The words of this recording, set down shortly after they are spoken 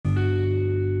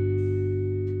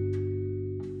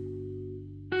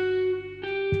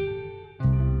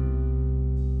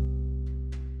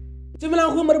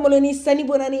Sunny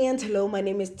Bonani, and hello, my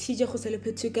name is TJ Josele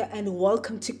Petuka, and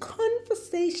welcome to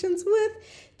Conversations with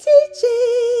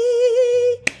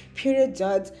TJ. Period.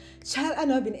 Dot. Child, I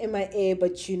know I've been MIA,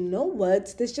 but you know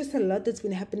what? There's just a lot that's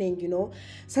been happening, you know.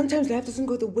 Sometimes life doesn't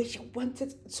go the way you want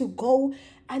it to go,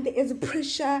 and there is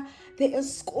pressure, there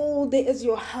is school, there is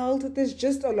your health, there's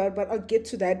just a lot, but I'll get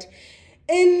to that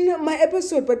in my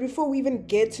episode. But before we even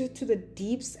get to the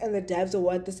deeps and the dives of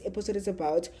what this episode is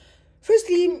about,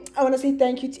 firstly, I want to say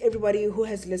thank you to everybody who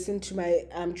has listened to my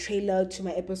trailer to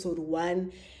my episode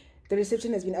 1. The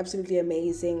reception has been absolutely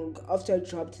amazing. After I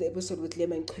dropped the episode with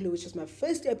Lema and Kulu, which was my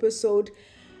first episode,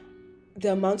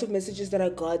 the amount of messages that I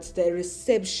got, the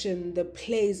reception, the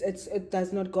plays, it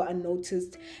does not go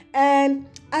unnoticed. And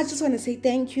I just want to say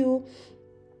thank you.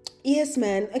 Yes,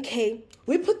 man. Okay,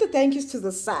 we put the thank yous to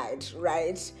the side,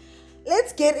 right?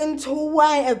 Let's get into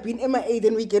why I've been MIA,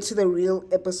 then we get to the real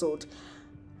episode.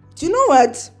 Do you know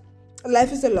what?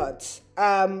 Life is a lot.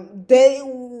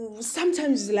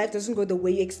 Sometimes life doesn't go the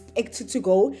way you expect it to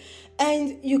go,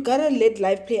 and you gotta let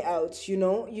life play out. You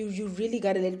know, you really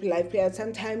gotta let life play out.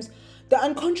 Sometimes the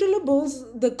uncontrollables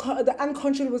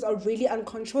are really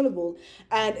uncontrollable,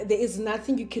 and there is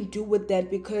nothing you can do with that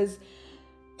because,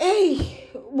 hey,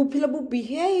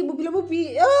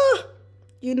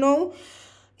 you know,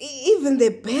 even the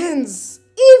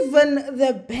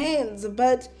bands,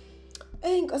 but.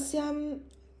 Hey, Gosyam,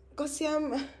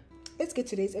 let's get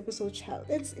today's episode, child.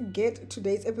 Let's get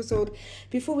today's episode.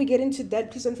 Before we get into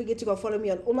that, please don't forget to go follow me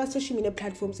on all my social media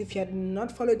platforms. If you have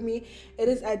not followed me, it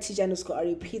is at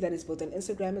TJ_REP. That is both on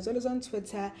Instagram as well as on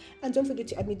Twitter. And don't forget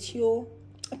to add me to your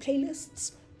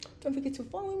playlists. Don't forget to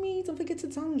follow me. Don't forget to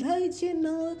download, you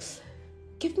know.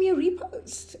 Give me a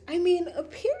repost. I mean, a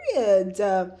period.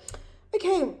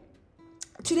 Okay.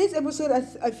 Today's episode,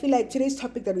 I feel like today's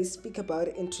topic that we speak about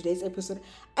in today's episode,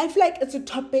 I feel like it's a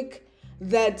topic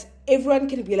that everyone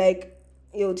can be like,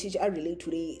 yo, teacher, I relate to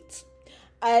it.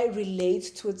 I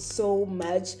relate to it so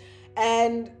much.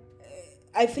 And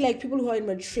I feel like people who are in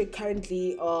matric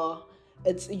currently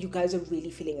you guys are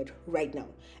really feeling it right now.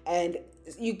 And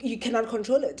you cannot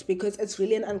control it because it's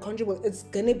really an uncontrollable. It's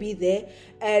gonna be there,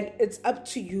 and it's up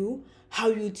to you how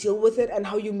you deal with it and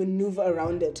how you maneuver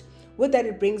around it. With that,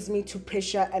 it brings me to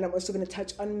pressure, and I'm also going to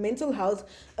touch on mental health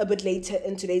a bit later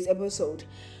in today's episode.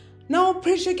 Now,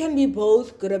 pressure can be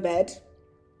both good or bad.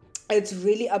 It's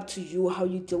really up to you how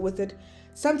you deal with it.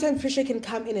 Sometimes pressure can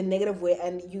come in a negative way,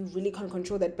 and you really can't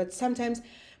control that. But sometimes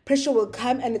pressure will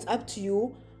come, and it's up to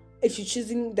you if you're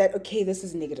choosing that, okay, this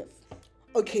is negative.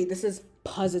 Okay, this is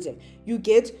positive. You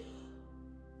get...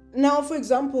 Now, for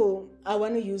example, I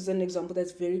want to use an example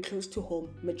that's very close to home,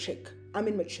 matric. I'm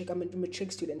a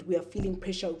matric student. We are feeling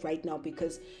pressure right now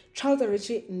because trials are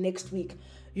actually next week.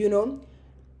 You know,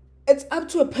 it's up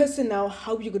to a person now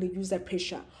how you're going to use that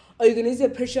pressure. Are you going to use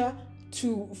that pressure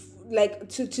to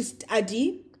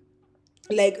study,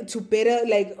 like to better,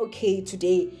 like, okay,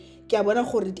 today,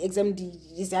 the exam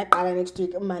next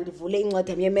week,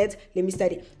 let me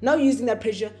study. Now using that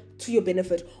pressure to your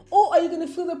benefit. Or are you going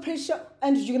to feel the pressure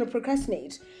and you're going to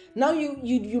procrastinate? Now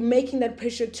you're making that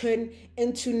pressure turn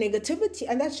into negativity.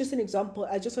 And that's just an example.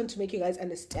 I just want to make you guys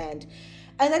understand.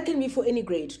 And that can be for any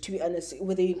grade, to be honest.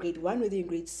 Whether you're in grade 1, whether you're in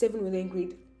grade 7, whether you're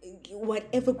in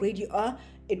whatever grade you are,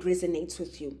 it resonates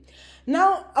with you.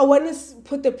 Now, I want to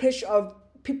put the pressure of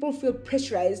people feel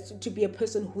pressurized to be a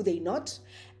person who they're not,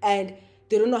 and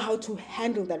they don't know how to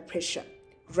handle that pressure,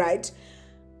 right?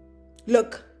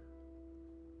 Look,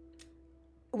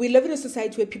 we live in a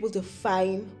society where people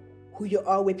define who you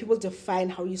are, where people define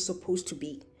how you're supposed to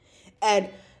be. And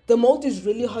the mold is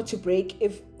really hard to break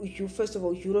if you, first of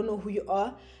all, you don't know who you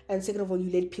are, and second of all, you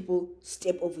let people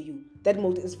step over you. That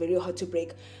mold is very hard to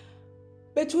break.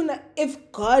 But if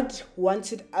God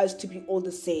wanted us to be all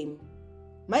the same,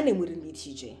 my name wouldn't be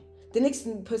TJ. The next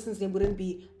person's name wouldn't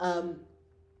be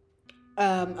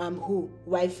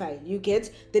Wi-Fi. You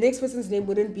get? The next person's name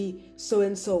wouldn't be so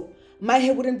and so. My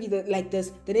hair wouldn't be like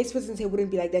this. The next person's hair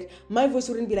wouldn't be like that. My voice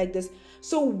wouldn't be like this.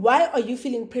 So why are you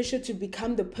feeling pressure to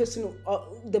become the person,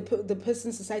 the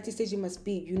person society says you must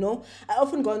be? You know, I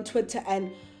often go on Twitter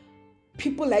and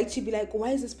people like to be like, why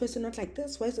is this person not like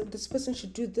this? Why is this person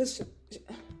should do this?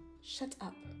 Shut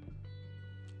up.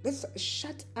 Let's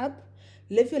shut up.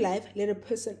 Live your life. Let a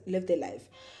person live their life.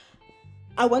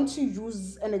 I want to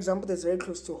use an example that's very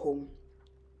close to home.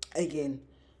 Again,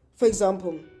 for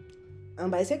example, I'm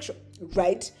bisexual,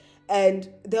 right? And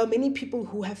there are many people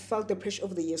who have felt the pressure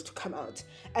over the years to come out.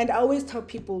 And I always tell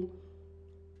people,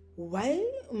 why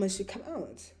must you come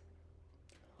out?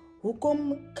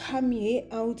 Hukom come here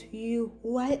out you.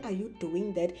 Why are you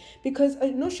doing that? Because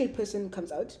no straight person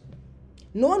comes out.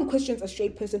 No one questions a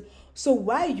straight person. So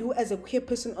why you as a queer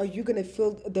person are you gonna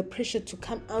feel the pressure to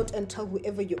come out and tell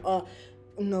whoever you are?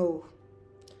 No,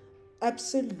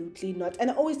 absolutely not.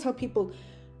 And I always tell people,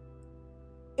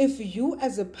 if you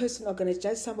as a person are gonna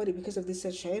judge somebody because of their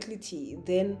sexuality,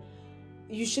 then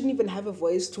you shouldn't even have a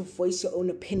voice to voice your own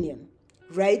opinion,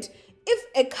 right?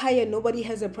 If Ekaya nobody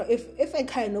has a if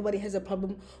Ekaya nobody has a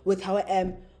problem with how I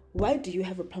am, why do you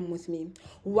have a problem with me?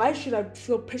 Why should I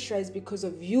feel pressurized because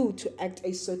of you to act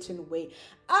a certain way?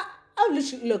 I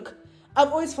literally look.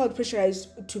 I've always felt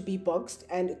pressurized to be boxed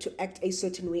and to act a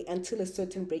certain way until a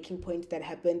certain breaking point that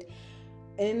happened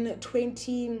in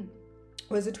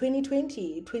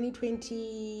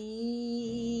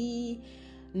 2020?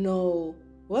 No.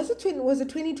 Was it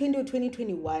 2020 or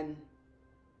 2021?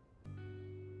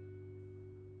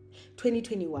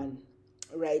 2021,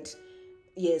 right?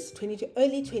 Yes,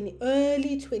 early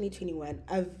 2021.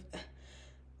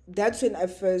 That's when I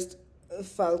first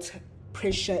felt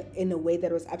pressure in a way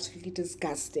that was absolutely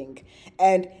disgusting,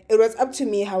 and it was up to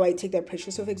me how I take that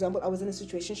pressure. So for example, I was in a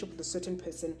situationship with a certain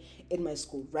person in my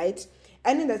school, right?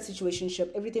 And in that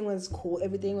situationship, everything was cool,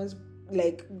 everything was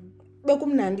like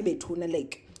bekumnandi bethuna,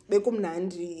 like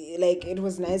bekumnandi, like it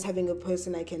was nice having a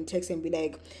person I can text and be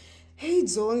like, hey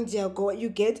Zondia, go, you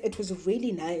get, it was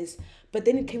really nice. But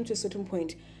then it came to a certain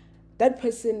point, that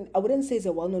person, I wouldn't say is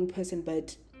a well-known person,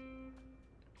 but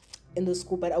in the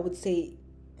school, but I would say,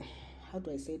 how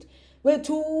do I say it? We're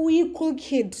two equal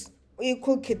kids,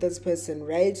 this person,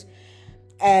 right?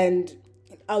 And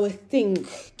our thing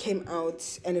came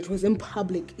out, and it was in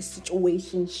public, a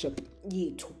situationship,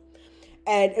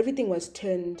 and everything was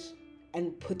turned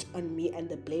and put on me, and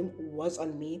the blame was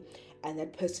on me, and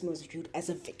that person was viewed as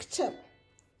a victim,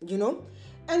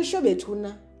 And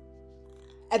Shobetuna,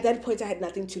 at that point, I had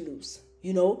nothing to lose.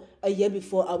 A year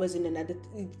before, I was in another,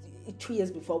 2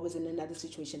 years before, I was in another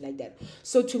situation like that.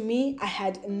 So to me, I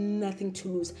had nothing to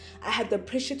lose. I had the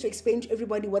pressure to explain to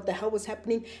everybody what the hell was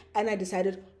happening, and I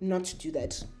decided not to do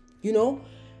that,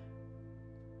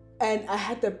 And I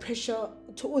had the pressure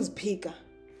to always pick,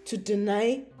 to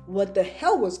deny what the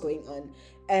hell was going on.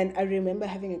 And I remember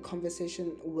having a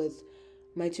conversation with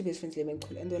my two best friends,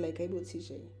 and they're like, "Hey,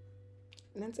 TJ,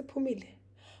 Nancy Pumile,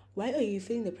 why are you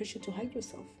feeling the pressure to hide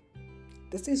yourself?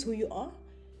 This is who you are.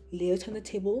 Lay it on the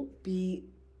table. Be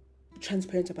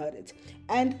transparent about it."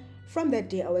 And from that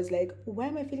day, I was like, why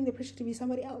am I feeling the pressure to be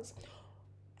somebody else?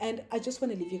 And I just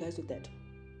want to leave you guys with that.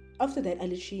 After that, I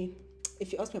literally,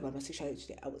 if you ask me about my sexuality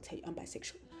today, I will tell you I'm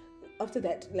bisexual. After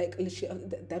that, like literally,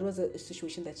 that was a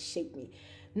situation that shaped me.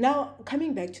 Now,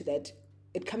 coming back to that,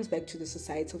 it comes back to the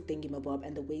societal thingy, Bob,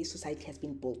 and the way society has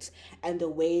been built, and the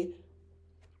way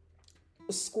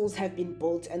schools have been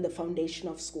built, and the foundation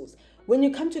of schools. When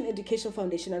you come to an educational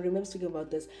foundation, I remember speaking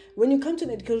about this. When you come to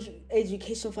an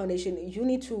educational foundation, you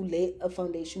need to lay a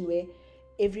foundation where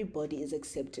everybody is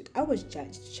accepted. I was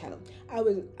judged, child.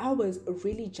 I was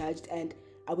really judged, and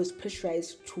I was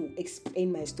pressurized to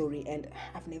explain my story, and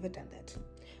I've never done that.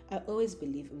 I always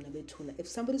believe in Nabetuna. If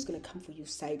somebody's gonna come for you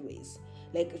sideways,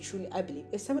 like truly, I believe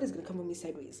if somebody's gonna come for me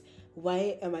sideways,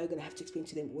 why am I gonna have to explain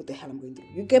to them what the hell I'm going through?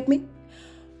 You get me?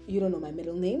 You don't know my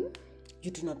middle name.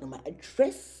 You do not know my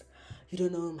address. You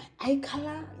don't know my eye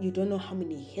color. You don't know how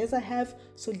many hairs I have.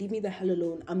 So leave me the hell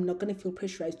alone. I'm not going to feel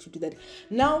pressurized to do that.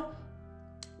 Now,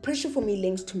 pressure for me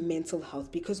links to mental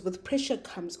health, because with pressure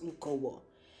comes ugowo.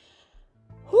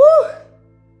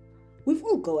 We've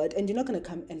all got, and you're not going to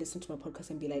come and listen to my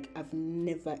podcast and be like, I've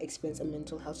never experienced a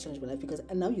mental health challenge in my life, because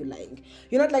now you're lying.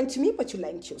 You're not lying to me, but you're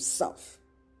lying to yourself.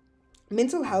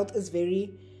 Mental health is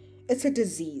it's a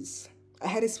disease. I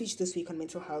had a speech this week on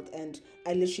mental health, and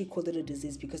I literally called it a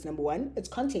disease because, number one, it's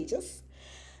contagious.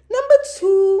 Number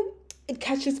two, it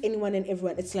catches anyone and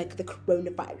everyone. It's like the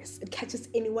coronavirus. It catches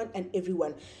anyone and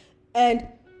everyone. And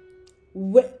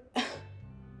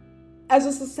as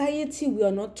a society, we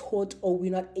are not taught, or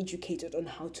we're not educated on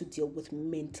how to deal with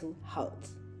mental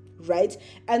health, right?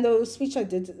 And the speech I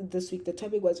did this week, the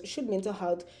topic was, should mental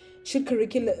health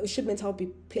be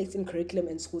placed in curriculum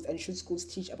in schools, and should schools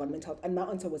teach about mental health? And my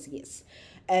answer was yes.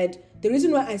 And the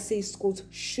reason why I say schools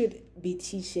should be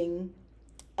teaching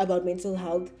about mental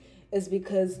health is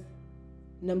because,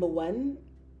 number one,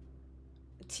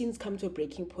 teens come to a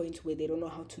breaking point where they don't know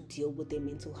how to deal with their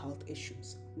mental health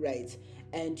issues, right?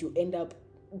 And you end up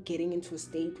getting into a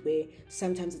state where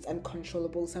sometimes it's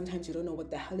uncontrollable, sometimes you don't know what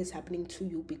the hell is happening to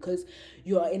you, because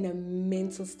you are in a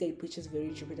mental state which is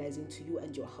very jeopardizing to you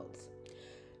and your health.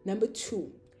 Number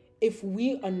two, if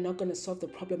we are not going to solve the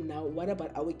problem now, what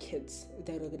about our kids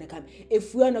that are going to come?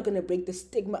 If we are not going to break the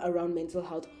stigma around mental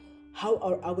health, how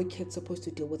are our kids supposed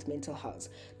to deal with mental health?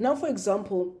 Now, for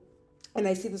example, and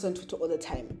I see this on Twitter all the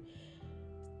time,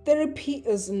 therapy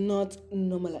is not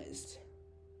normalized,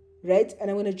 right? And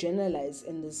I'm going to generalize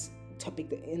in this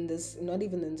topic, in this, not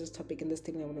even in this topic, in this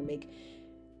thing I want to make.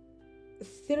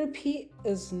 Therapy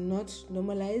is not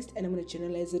normalized, and I'm going to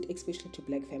generalize it, especially to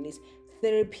Black families.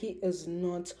 Therapy is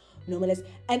not normalized.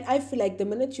 And I feel like the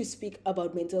minute you speak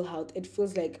about mental health, it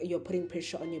feels like you're putting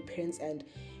pressure on your parents, and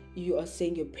you are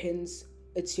saying your parents,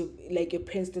 your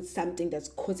parents did something that's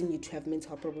causing you to have mental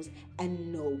health problems.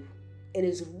 And no, it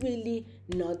is really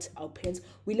not our parents.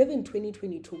 We live in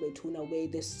 2022 where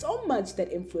there's so much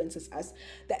that influences us.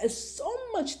 There is so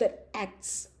much that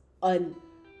acts on,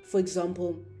 for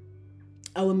example,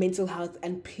 our mental health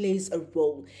and plays a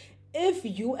role. If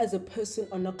you as a person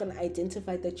are not going to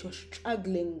identify that you're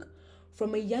struggling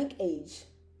from a young age,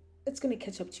 it's going to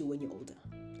catch up to you when you're older.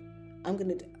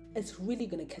 It's really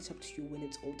going to catch up to you when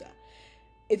it's older.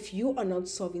 If you are not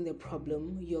solving the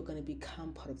problem, you're going to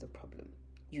become part of the problem.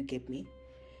 You get me?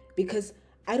 Because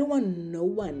I don't want no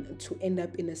one to end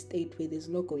up in a state where there's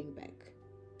no going back.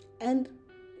 And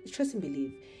trust and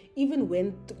believe, even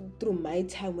when through my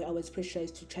time where I was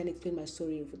pressurized to try and explain my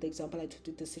story, for the example I took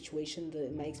to the situation,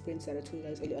 my experience that I told you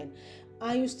guys earlier on,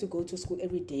 I used to go to school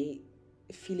every day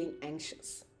feeling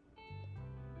anxious.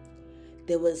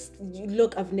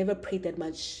 I've never prayed that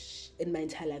much in my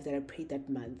entire life that I prayed that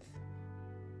month.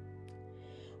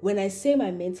 When I say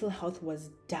my mental health was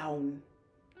down,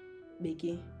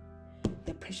 Maggie,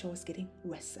 the pressure was getting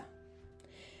worse.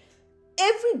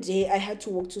 Every day I had to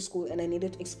walk to school and I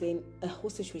needed to explain a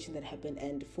whole situation that happened.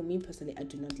 And for me personally, I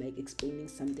do not like explaining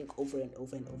something over and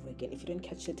over and over again. If you don't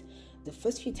catch it the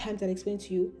first few times I explain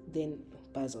to you, then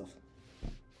buzz off.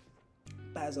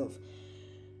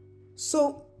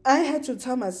 So I had to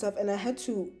tell myself, and I had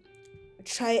to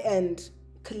try and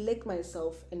collect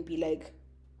myself and be like,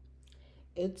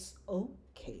 it's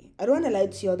okay. I don't want to lie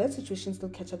to you, that situation still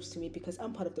catch-ups to me because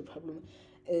I'm part of the problem.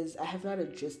 Is I have not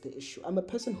addressed the issue. I'm a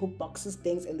person who boxes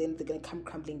things and then they're going to come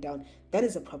crumbling down. That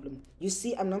is a problem. You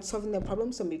see, I'm not solving the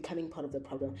problem, so I'm becoming part of the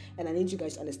problem. And I need you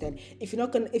guys to understand, if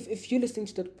you're listening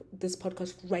to this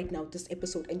podcast right now, this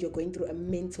episode, and you're going through a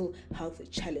mental health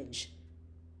challenge,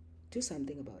 do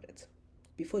something about it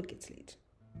before it gets late.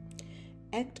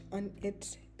 Act on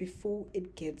it before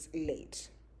it gets late.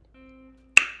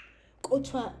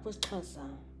 Kothiwa kwesiXhosa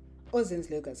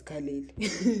ozenzile akazikhaleli.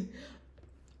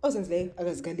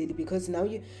 Because now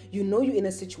you know you're in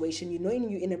a situation, you know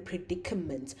you're in a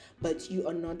predicament, but you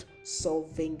are not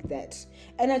solving that.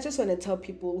 And I just want to tell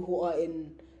people who are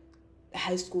in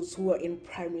high schools, who are in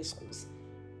primary schools,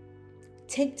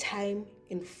 take time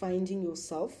in finding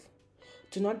yourself.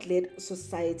 Do not let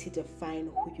society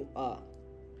define who you are.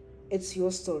 It's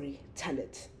your story. Tell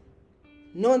it.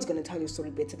 No one's going to tell your story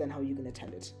better than how you're going to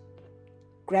tell it.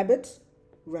 Grab it,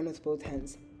 run with both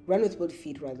hands. Run with both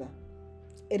feet, rather.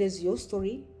 It is your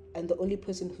story, and the only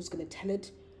person who's going to tell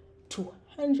it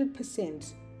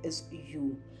 200% is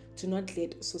you. Do not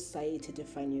let society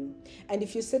define you. And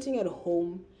if you're sitting at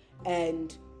home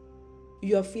and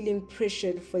you're feeling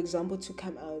pressured, for example, to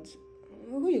come out,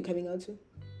 who are you coming out to?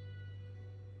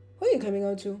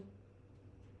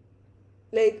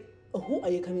 Like, who are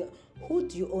you coming out? Who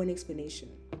do you owe an explanation?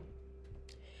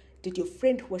 Did your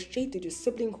friend who was straight, did your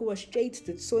sibling who was straight,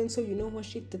 did so-and-so who was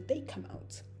straight, did they come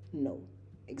out? No,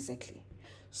 exactly.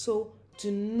 So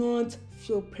do not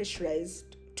feel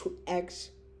pressurized to act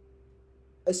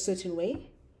a certain way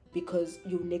because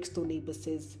your next door neighbor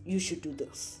says you should do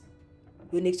this.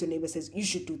 Your next door neighbor says you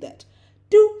should do that.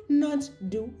 Do not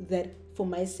do that for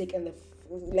my sake and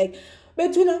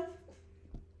but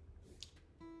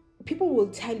people will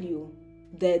tell you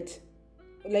that,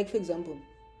 for example,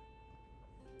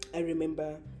 I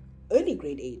remember early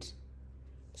grade 8.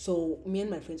 So me and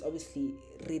my friends obviously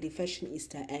ready fashion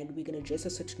Easter, and we're going to dress a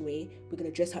certain way. We're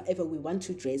going to dress however we want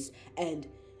to dress, and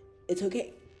it's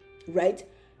okay, right?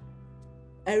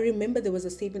 I remember there was a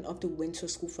statement after we went to a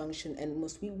school function, and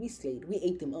we slayed. We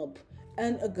ate them up.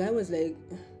 And a guy was like,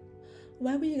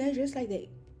 why were you guys dressed like that?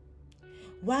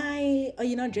 Why are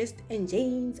you not dressed in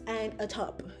jeans and a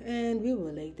top? And we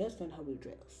were like, that's not how we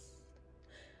dress.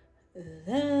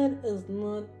 That is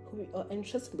not who we are. And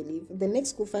trust and believe, the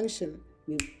next school function,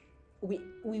 we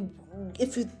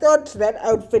if you thought that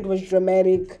outfit was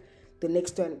dramatic, the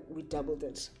next one we doubled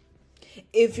it.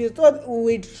 If you thought,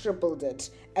 we tripled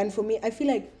it. And for me, I feel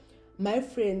like my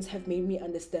friends have made me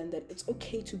understand that it's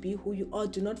okay to be who you are.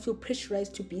 Do not feel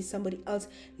pressurized to be somebody else.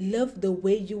 Live the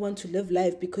way you want to live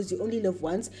life, because you only live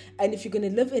once. And if you're gonna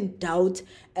live in doubt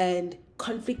and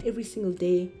conflict every single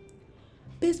day,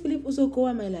 best believe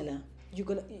uzogoa my lala. You're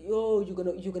gonna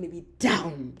be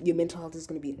down. Your mental health is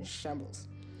gonna be in shambles.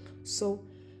 So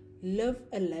live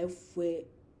a life where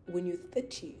when you're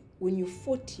 30, when you're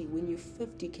 40, when you're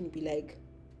 50, you can be like,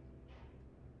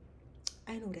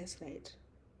 I know that's right.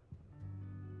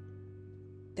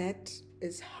 That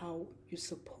is how you're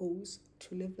supposed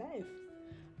to live life.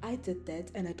 I did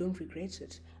that and I don't regret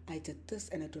it. I did this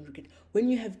and I don't regret it. When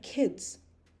you have kids,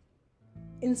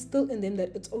 instill in them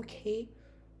that it's okay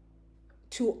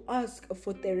to ask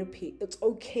for therapy. It's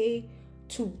okay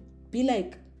to be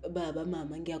like, Baba,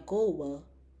 Mama, ngiyagowa.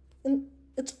 And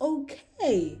it's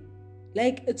okay.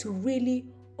 Like, it's really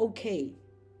okay.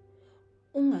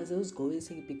 Ungaze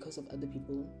uzigowise because of other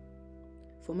people.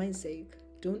 For my sake,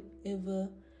 don't ever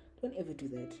do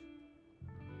that.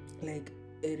 Like,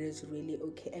 it is really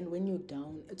okay. And when you're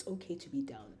down, it's okay to be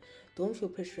down. Don't feel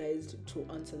pressurized to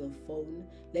answer the phone.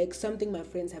 Like, something my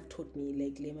friends have taught me,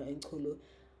 like Lema and Kolo,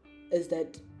 is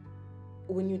that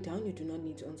when you're down, you do not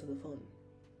need to answer the phone.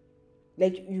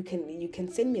 Like, you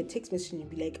can send me a text message and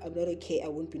be like, I'm not okay, I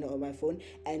won't be on my phone,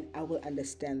 and I will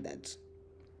understand that.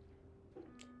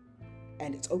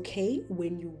 And it's okay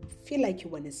when you feel like you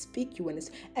want to speak,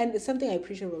 and it's something I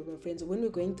appreciate about my friends. When we're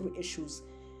going through issues,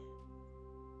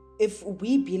 if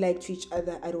we be like to each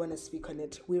other, I don't want to speak on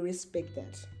it, we respect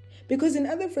that. Because in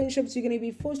other friendships, you're going to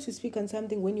be forced to speak on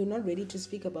something when you're not ready to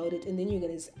speak about it, and then you're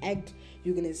going to act,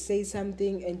 you're going to say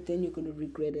something, and then you're going to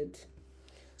regret it.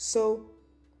 So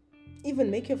even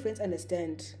make your friends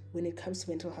understand when it comes to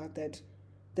mental health that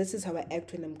this is how I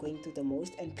act when I'm going through the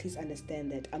most, and please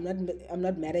understand that I'm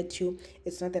not mad at you.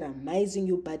 It's not that I'm mising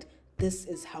you, but this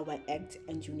is how I act,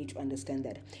 and you need to understand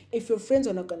that. If your friends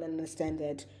are not going to understand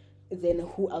that, then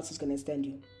who else is going to understand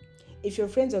you? If your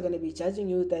friends are going to be judging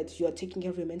you that you are taking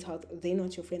care of your mental health, they're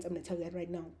not your friends. I'm going to tell you that right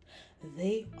now.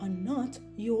 They are not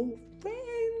your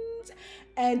friends.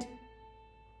 And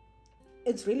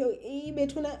it's really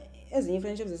as in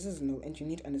friendships, this is no, and you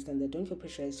need to understand that. Don't feel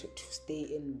pressurized to stay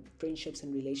in friendships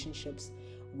and relationships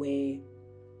where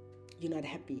you're not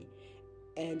happy.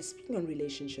 And speaking on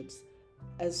relationships,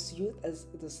 as youth, as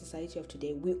the society of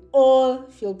today, we all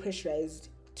feel pressurized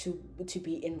to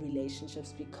be in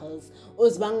relationships because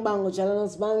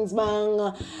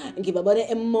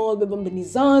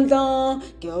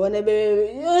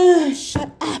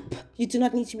shut up. You do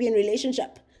not need to be in a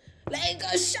relationship. Like,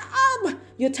 shut up.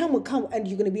 Your time will come and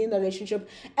you're going to be in a relationship.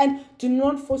 And do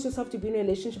not force yourself to be in a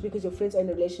relationship because your friends are in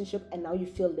a relationship and now you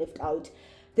feel left out.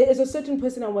 There is a certain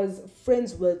person I was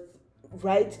friends with,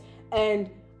 right? And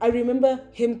I remember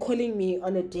him calling me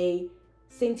on a day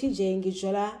saying, TJ,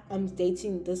 Ngijola, I'm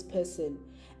dating this person.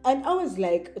 And I was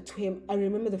like to him, I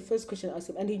remember the first question I asked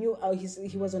him, and he knew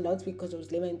he was on loudspeaker because it was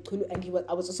Lema and Kulu, and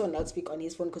I was also on loudspeaker on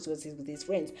his phone because it was with his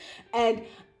friends. And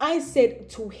I said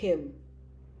to him,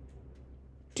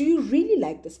 do you really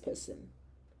like this person?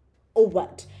 Or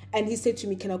what? And he said to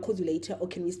me, can I call you later, or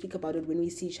can we speak about it when we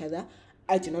see each other?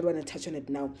 I do not want to touch on it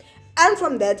now. And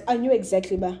from that, I knew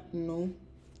exactly, no.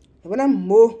 When I'm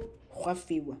more,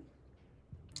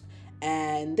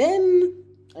 and then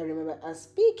I remember us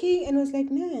speaking, and I was like,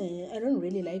 nah, I don't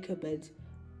really like her, but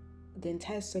the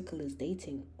entire circle is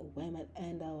dating.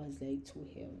 And I was like to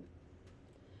him,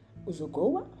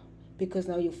 Uzogowa? Because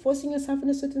now you're forcing yourself in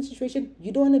a certain situation.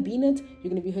 You don't want to be in it. You're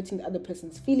going to be hurting the other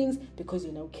person's feelings because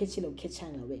you're now catching or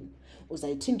catching away. Was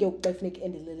I think you're definitely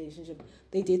end the relationship?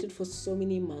 They dated for so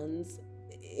many months.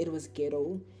 It was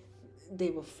ghetto. They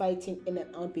were fighting in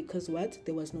and out because what?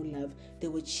 There was no love. They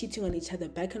were cheating on each other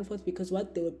back and forth because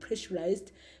what? They were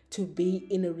pressurized to be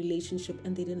in a relationship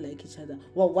and they didn't like each other.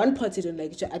 Well, one party didn't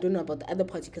like each other. I don't know about the other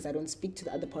party because I don't speak to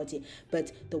the other party.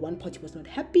 But the one party was not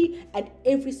happy, and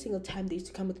every single time they used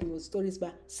to come with me with stories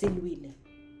about Silwile,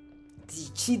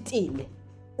 cheating,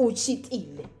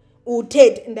 cheating,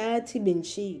 Ted, ndathi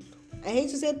benchilo. I hate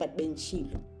to say it, but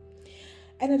benchilo.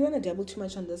 And I don't want to dabble too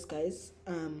much on this, guys.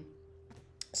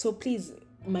 So please,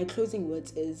 my closing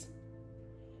words is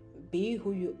be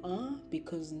who you are,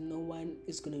 because no one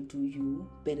is going to do you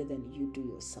better than you do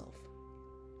yourself.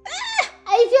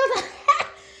 I feel that.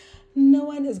 No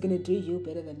one is going to do you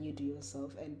better than you do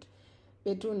yourself. And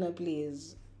Betuna,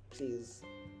 please,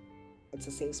 it's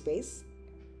a safe space.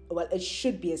 Well, it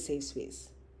should be a safe space.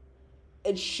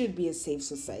 It should be a safe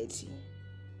society.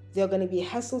 There are going to be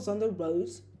hassles on the road,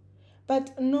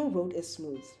 but no road is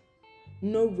smooth.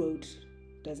 No road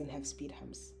doesn't have speed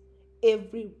humps.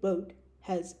 Every road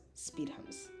has speed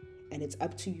humps, and it's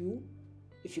up to you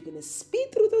if you're gonna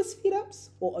speed through those speed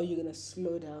humps or are you gonna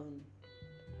slow down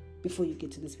before you get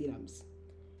to the speed humps.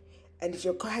 And if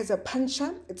your car has a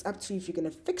puncture, it's up to you if you're gonna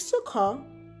fix your car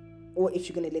or if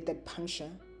you're gonna let that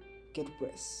puncture get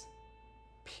worse.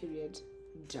 Period.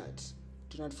 Judge.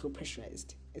 Do not feel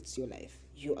pressurized. It's your life.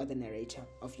 You are the narrator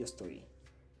of your story.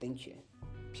 Thank you.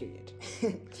 period.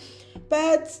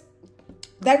 But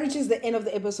that reaches the end of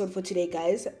the episode for today,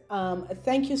 guys.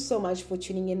 Thank you so much for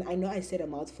tuning in. I know I said a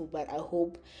mouthful, but I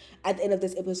hope at the end of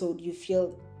this episode you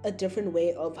feel a different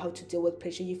way of how to deal with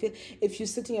pressure. You feel, if you're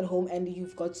sitting at home and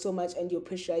you've got so much and you're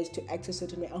pressurized to act a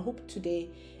certain way, I hope today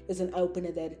is an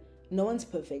eye-opener that no one's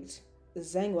perfect.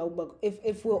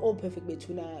 If we're all perfect,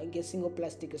 betuna guessing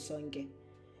plastic song.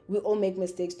 We all make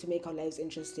mistakes to make our lives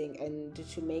interesting and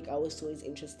to make our stories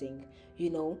interesting,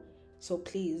 So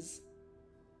please,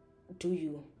 do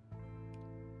you,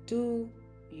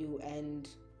 and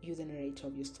you the narrator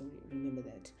of your story. Remember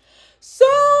that. So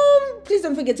please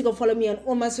don't forget to go follow me on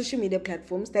all my social media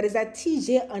platforms. That is at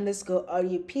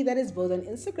TJ_RUP. That is both on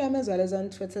Instagram as well as on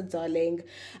Twitter, darling.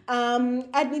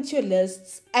 Add me to your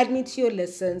lists, add me to your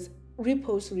listens,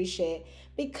 repost, reshare.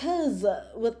 Because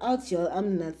without y'all,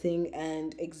 I'm nothing,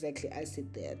 and exactly I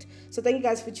said that. So thank you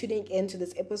guys for tuning in to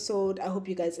this episode. I hope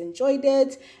you guys enjoyed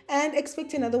it, and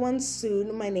expect another one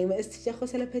soon. My name is TJ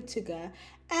Khosela Petuga,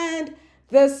 and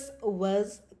this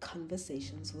was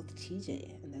Conversations with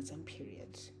TJ, and that's on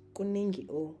period.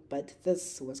 Kuningi, but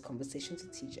this was Conversations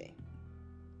with TJ.